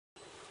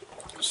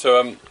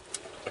So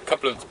a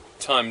couple of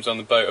times on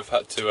the boat I've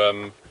had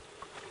to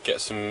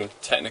get some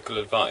technical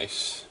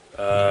advice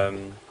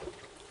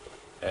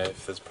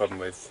if there's a problem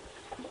with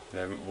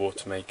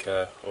water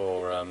maker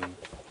or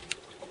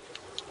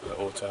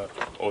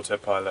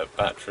autopilot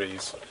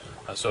batteries,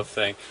 that sort of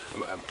thing.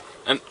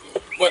 And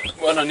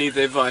when I need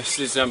the advice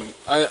is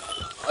I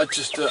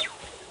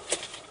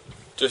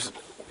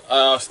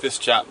asked this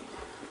chap.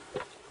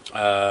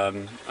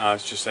 I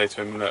was just say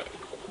to him, look,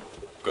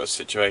 I've got a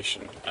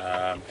situation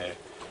here,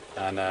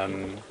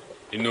 and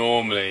he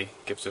normally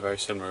gives a very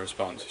similar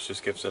response. He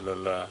just gives a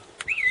little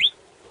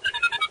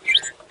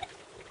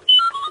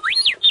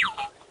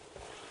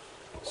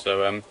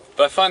but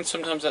I find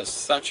sometimes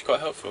that's actually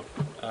quite helpful.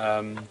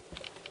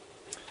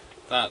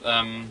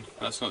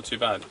 That's not too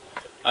bad.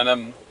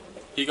 And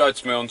he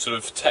guides me on sort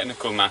of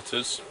technical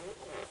matters,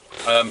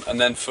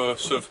 and then for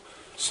sort of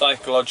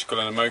psychological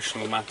and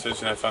emotional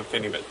matters, if I'm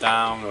feeling a bit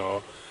down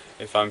or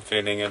if I'm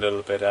feeling a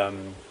little bit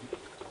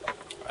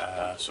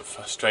sort of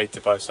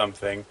frustrated by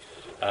something.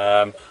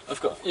 I've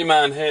got your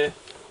man here,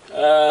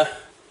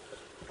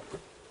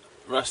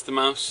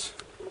 Rastamouse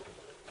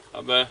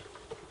up there.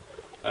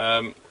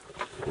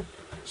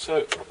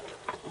 So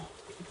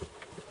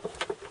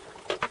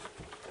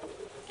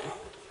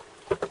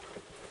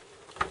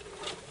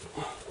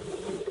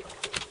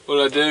what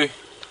I do,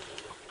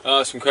 I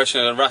ask some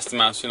questions of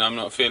Rastamouse. I'm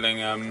not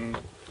feeling. I'm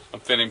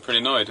feeling pretty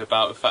annoyed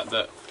about the fact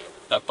that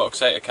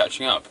box 8 are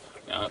catching up.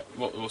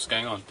 What's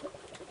going on?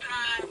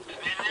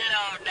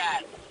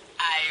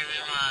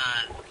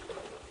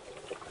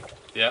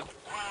 Yeah.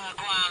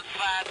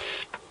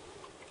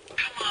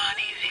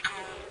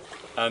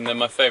 And then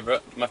my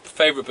favourite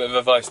bit of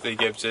advice that he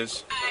gives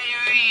is,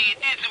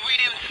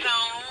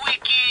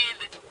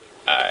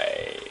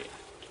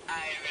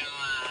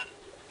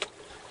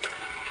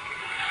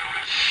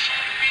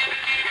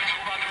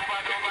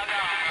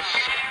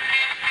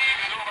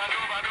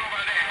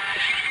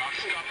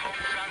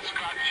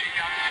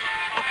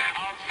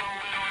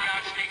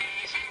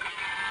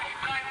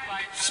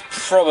 it's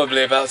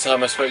probably about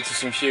time I spoke to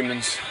some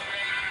humans.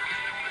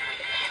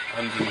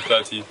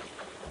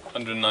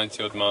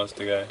 190 odd miles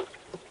to go.